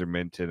 Fraser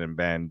Minton, and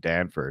Ben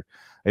Danford.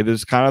 Like,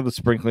 there's kind of the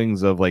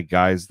sprinklings of like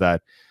guys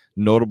that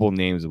notable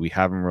names that we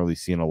haven't really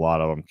seen a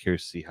lot of. I'm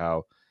curious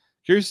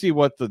to see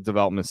what the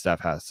development staff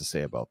has to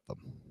say about them.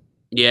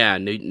 Yeah,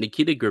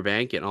 Nikita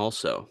Grabankin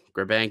also.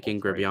 That's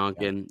right. Yeah.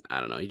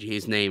 I don't know.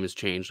 His name has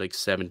changed like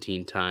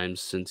 17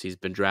 times since he's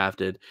been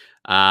drafted.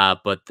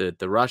 But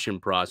the Russian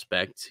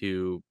prospect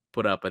who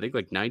put up I think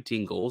like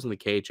 19 goals in the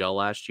KHL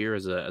last year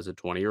as a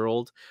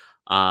 20-year-old.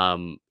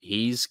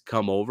 He's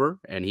come over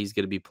and he's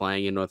going to be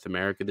playing in North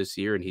America this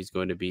year and he's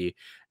going to be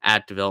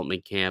at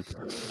development camp.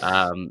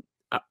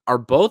 Are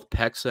both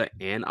Peksa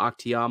and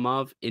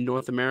Akhtiamov in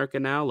North America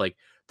now? Like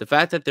the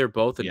fact that they're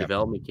both in Yeah.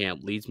 development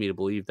camp leads me to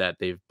believe that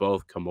they've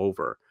both come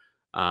over.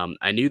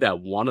 I knew that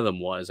one of them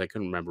was. I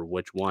couldn't remember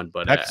which one,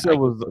 but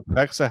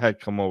Pexa had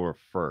come over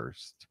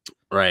first.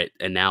 right.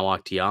 And now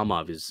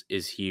Akhtiamov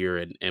is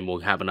here and will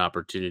have an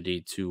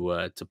opportunity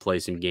to play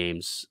some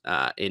games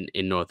in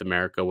North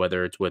America,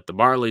 whether it's with the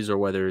Marlies or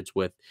whether it's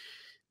with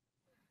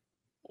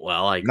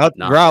Not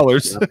the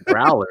Growlers. not the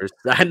Growlers.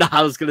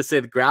 I was gonna say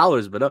the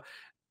Growlers, but no.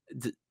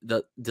 Do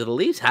the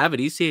Leafs have an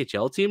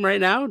ECHL team right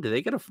now? Do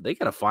they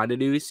gotta find a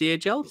new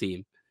ECHL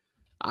team?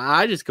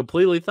 I just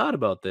completely thought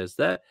about this.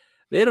 That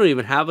they don't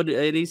even have an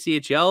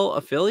ECHL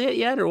affiliate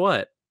yet, or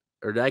what?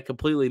 Or did I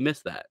completely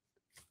miss that?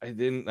 I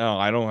didn't know.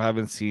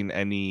 Haven't seen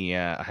any.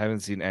 I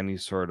haven't seen any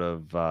sort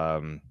of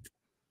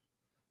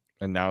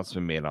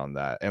announcement made on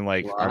that. And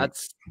like, Well,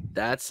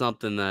 that's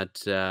something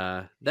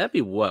that that'd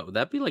be what? Would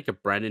that be like a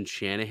Brendan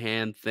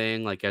Shanahan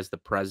thing, like as the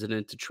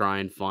president to try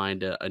and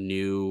find a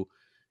new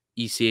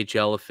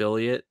ECHL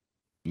affiliate?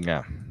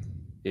 yeah.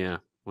 Yeah.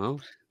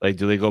 Well, Like,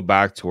 do they go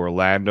back to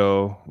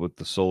Orlando with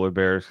the Solar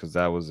Bears because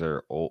that was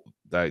their old?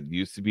 That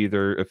used to be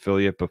their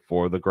affiliate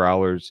before the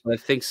Growlers. I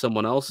think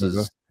someone else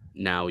is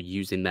now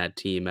using that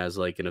team as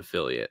like an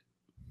affiliate.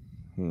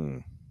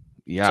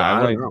 Yeah, So, I I'm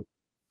don't like, know.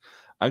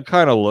 I'm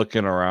kind of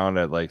looking around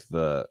at like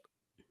the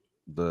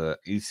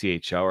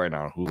ECHL right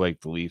now, who like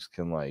the Leafs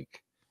can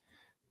like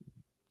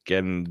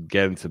get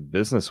into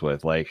business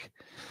with. Like,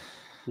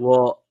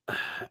 Well,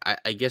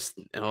 I guess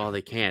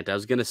they can't. I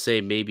was gonna say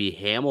maybe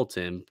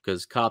Hamilton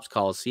because Cops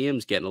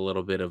Coliseum's getting a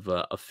little bit of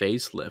a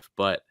facelift,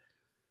 but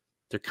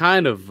they're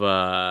kind of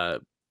well,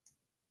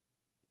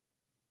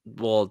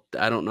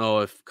 I don't know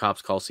if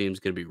Cops Coliseum's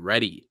gonna be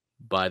ready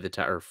by the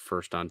time or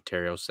First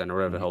Ontario Center,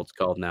 whatever the hell it's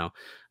called now.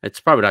 It's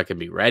probably not gonna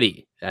be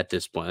ready at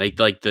this point.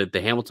 Like the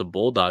Hamilton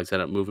Bulldogs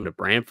ended up moving to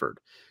Brantford,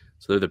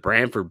 so they're the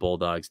Brantford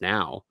Bulldogs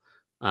now.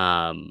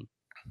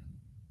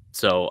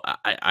 So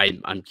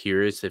I'm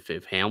curious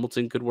if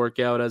Hamilton could work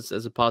out as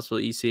a possible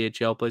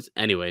ECHL place.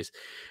 Anyways,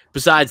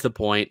 besides the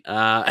point,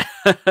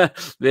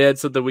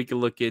 that's something we can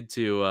look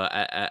into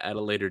at a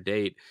later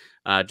date.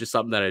 Just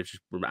something that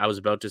I was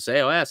about to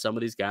say. Oh yeah, some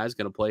of these guys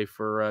going to play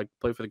for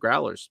the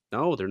Growlers.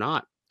 No, they're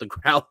not. The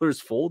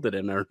Growlers folded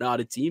and are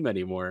not a team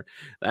anymore.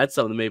 That's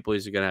something the Maple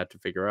Leafs are going to have to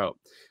figure out.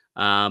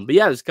 But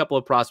yeah, there's a couple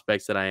of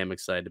prospects that I am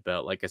excited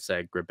about. Like I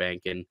said,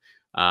 Grabankin.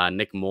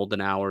 Nick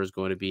Moldenauer is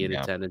going to be in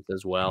attendance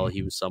as well.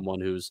 He was someone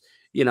who's,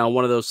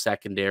 one of those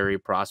secondary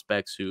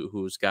prospects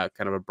who's got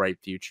kind of a bright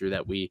future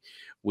that we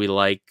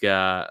like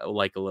a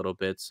little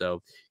bit.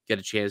 So get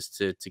a chance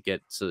to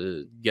get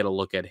a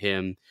look at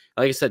him.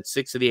 Like I said,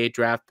 6 of the 8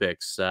 draft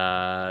picks.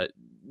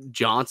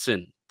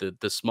 Johnson,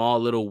 the small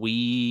little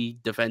wee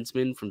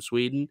defenseman from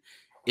Sweden,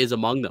 is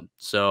among them.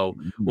 So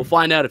we'll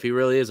find out if he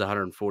really is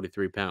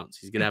 143 pounds.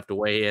 He's gonna have to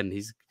weigh in.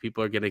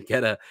 People are gonna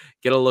get a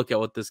look at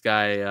what this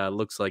guy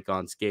looks like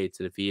on skates,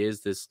 and if he is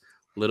this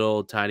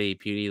little tiny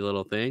puny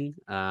little thing,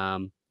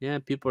 yeah,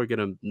 people are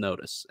gonna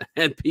notice,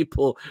 and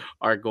people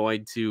are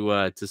going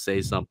to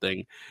say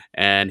something,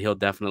 and he'll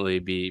definitely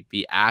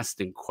be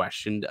asked and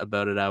questioned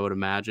about it. I would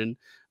imagine.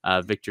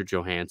 Victor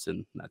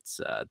Johansson, that's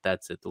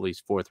it, the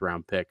least 4th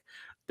round pick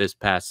this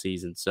past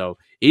season. So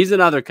he's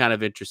another kind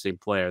of interesting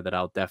player that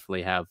I'll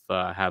definitely have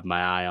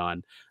my eye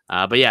on.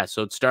 But yeah,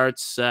 so it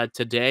starts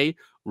today,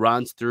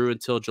 runs through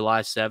until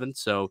July 7th.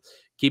 So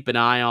keep an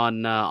eye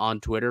on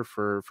Twitter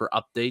for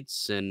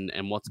updates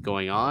and what's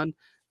going on.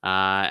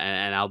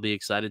 And I'll be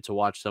excited to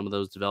watch some of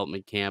those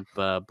development camp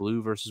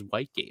blue versus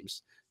white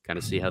games, kind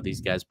of see how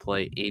these guys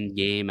play in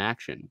game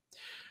action.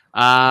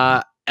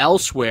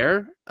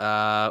 Elsewhere,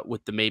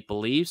 with the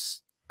Maple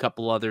Leafs,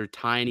 couple other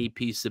tiny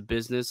piece of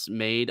business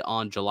made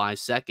on July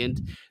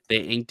 2nd. They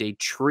inked a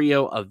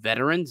trio of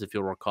veterans. If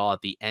you'll recall,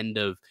 at the end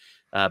of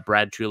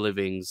Brad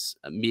Treliving's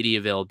media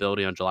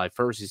availability on July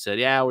 1st, he said,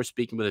 "Yeah, we're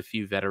speaking with a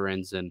few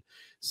veterans and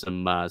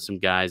some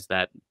guys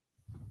that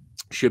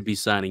should be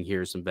signing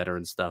here, some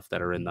veteran stuff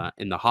that are in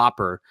the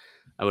hopper."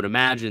 I would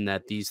imagine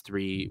that these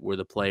 3 were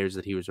the players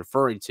that he was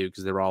referring to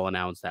because they were all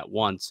announced at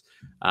once.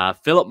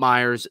 Philip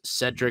Myers,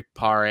 Cedric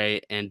Pare,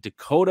 and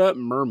Dakota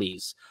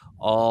Mermes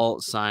all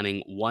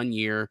signing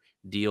 1-year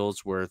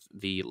deals worth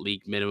the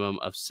league minimum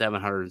of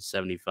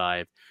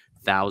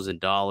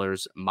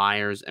 $775,000.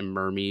 Myers and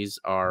Mermes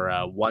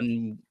are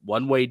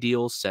one-way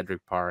deals.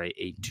 Cedric Pare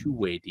a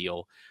 2-way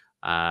deal.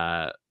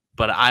 But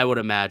I would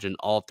imagine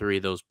all 3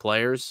 of those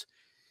players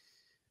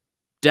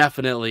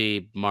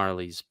definitely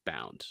Marlies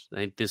bound.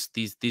 I think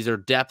these are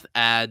depth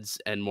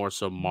adds and more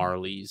so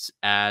Marlies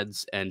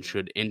adds. And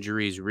should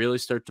injuries really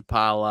start to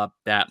pile up,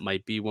 that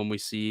might be when we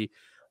see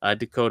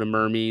Dakota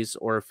Mermies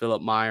or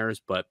Philip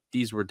Myers, but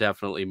these were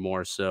definitely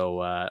more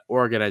so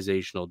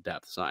organizational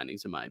depth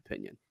signings, in my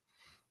opinion.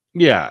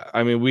 Yeah,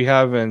 I mean, we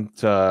haven't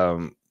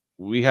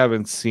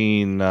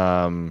seen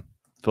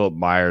Philip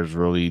Myers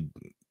really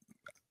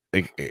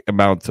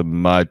amount to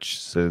much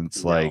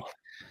since like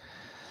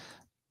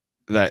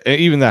that,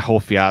 even that whole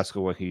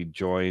fiasco when he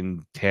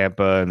joined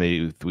Tampa, and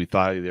we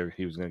thought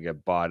he was going to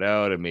get bought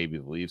out, and maybe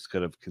the Leafs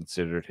could have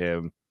considered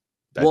him.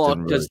 That Well,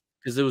 didn't really.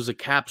 because there was a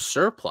cap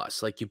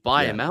surplus, like you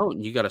buy him out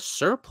and you got a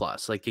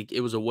surplus. Like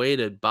it was a way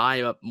to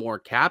buy up more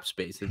cap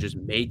space. It just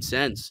made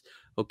sense.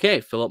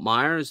 Okay, Philip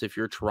Myers, if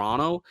you're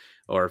Toronto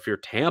or if you're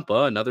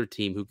Tampa, another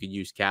team who could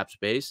use cap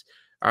space,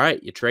 all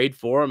right, you trade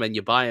for him and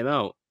you buy him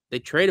out. They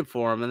traded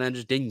for him and then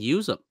just didn't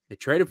use him. They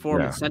traded for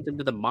him and sent him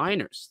to the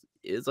minors.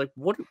 It's like,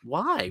 what?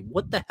 Why?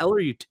 What the hell are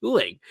you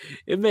doing?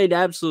 It made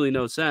absolutely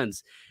no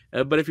sense.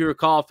 But if you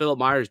recall, Philip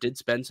Myers did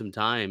spend some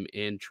time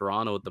in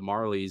Toronto with the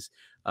Marlies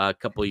a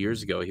couple of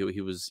years ago.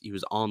 He was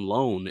on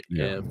loan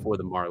for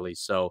the Marlies,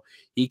 so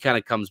he kind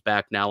of comes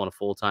back now on a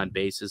full-time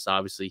basis.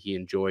 Obviously, he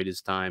enjoyed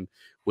his time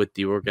with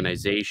the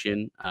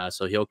organization,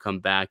 so he'll come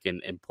back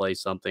and play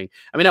something.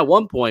 I mean, at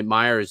one point,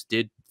 Myers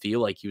did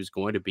feel like he was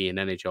going to be an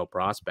NHL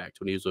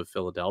prospect when he was with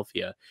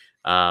Philadelphia.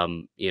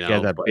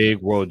 That big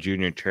World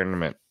Junior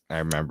tournament, I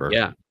remember.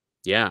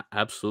 Yeah,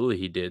 absolutely,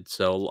 he did.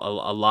 So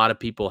a lot of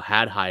people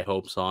had high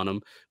hopes on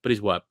him, but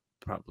he's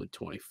probably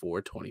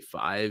 24,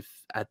 25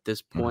 at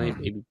this point,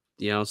 maybe,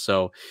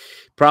 so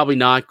probably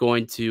not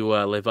going to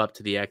live up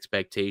to the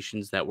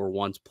expectations that were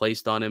once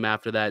placed on him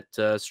after that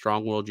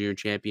strong World Junior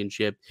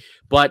Championship.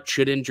 But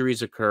should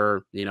injuries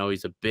occur,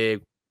 he's a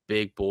big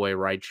boy,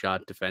 right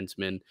shot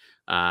defenseman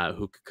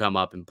who could come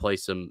up and play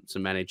some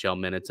NHL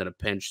minutes in a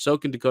pinch. So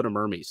can Dakota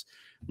Mermies.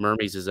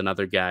 Mermies is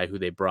another guy who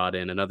they brought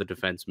in, another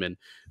defenseman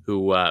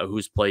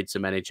who's played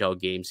some NHL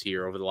games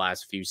here over the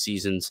last few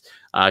seasons,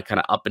 kind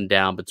of up and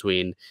down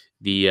between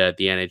the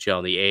NHL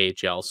and the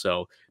AHL.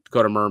 So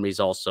Dakota Mermies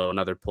also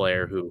another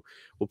player who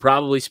will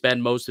probably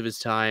spend most of his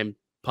time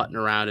putting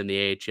around in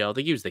the AHL. I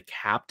think he was the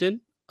captain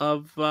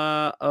of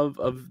what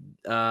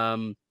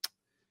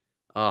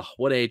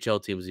AHL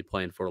team was he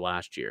playing for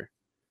last year?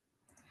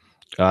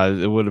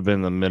 It would have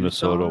been the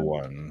Minnesota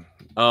one.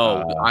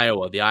 Oh,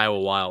 the Iowa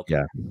Wild.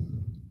 Yeah.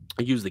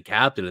 He was the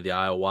captain of the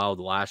Iowa Wild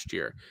last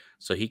year.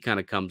 So he kind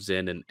of comes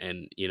in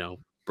and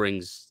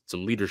brings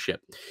some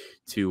leadership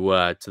to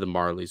the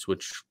Marlies,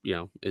 which,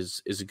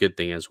 is a good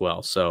thing as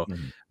well. So,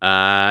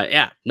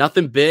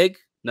 nothing big,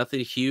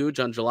 nothing huge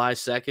on July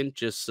 2nd,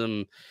 just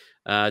some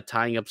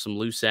tying up some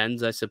loose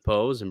ends, I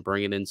suppose, and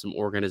bringing in some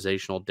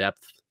organizational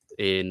depth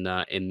in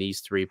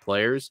these three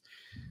players.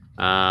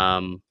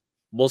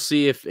 We'll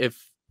see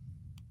if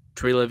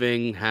Tree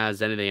Living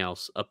has anything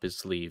else up his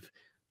sleeve,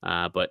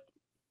 but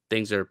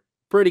things are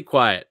pretty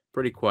quiet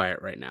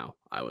right now,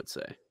 I would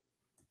say.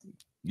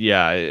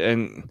 Yeah,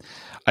 and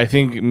I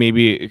think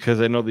maybe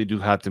because I know they do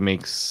have to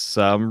make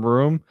some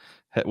room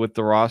with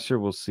the roster.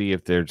 We'll see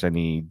if there's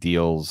any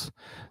deals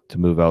to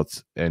move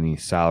out any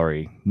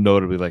salary,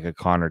 notably like a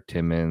Connor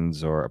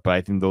Timmins but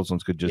I think those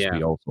ones could just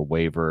be also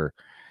waiver.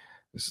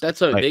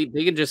 That's what they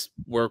can just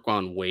work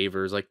on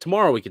waivers. Like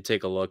tomorrow we could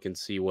take a look and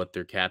see what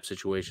their cap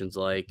situation's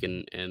like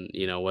and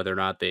whether or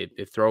not they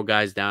throw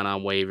guys down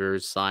on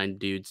waivers, sign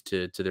dudes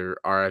to their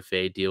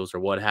RFA deals or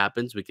what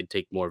happens. We could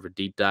take more of a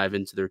deep dive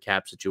into their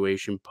cap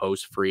situation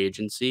post free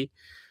agency.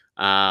 But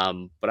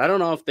I don't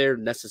know if they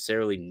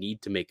necessarily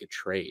need to make a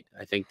trade.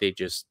 I think they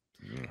just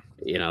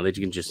they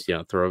can just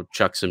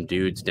chuck some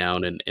dudes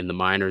down in the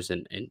minors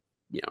and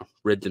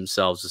rid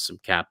themselves of some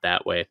cap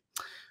that way.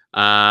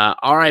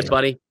 All right,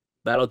 buddy.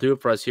 That'll do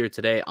it for us here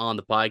today on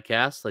the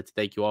podcast. I'd like to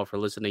thank you all for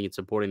listening and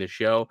supporting the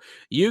show.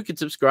 You can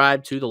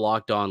subscribe to the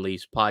Locked On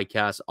Leafs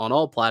podcast on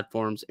all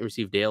platforms and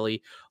receive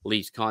daily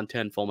Leafs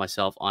content. Follow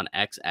myself on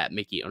X at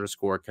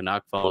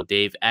Mickey_Canuck. Follow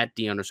Dave at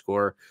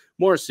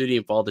D_Morassutti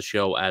and follow the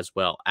show as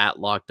well at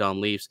Locked On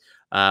Leafs.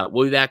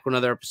 We'll be back with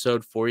another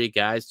episode for you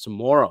guys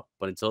tomorrow.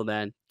 But until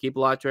then, keep it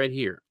locked right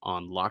here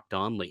on Locked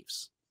On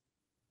Leafs.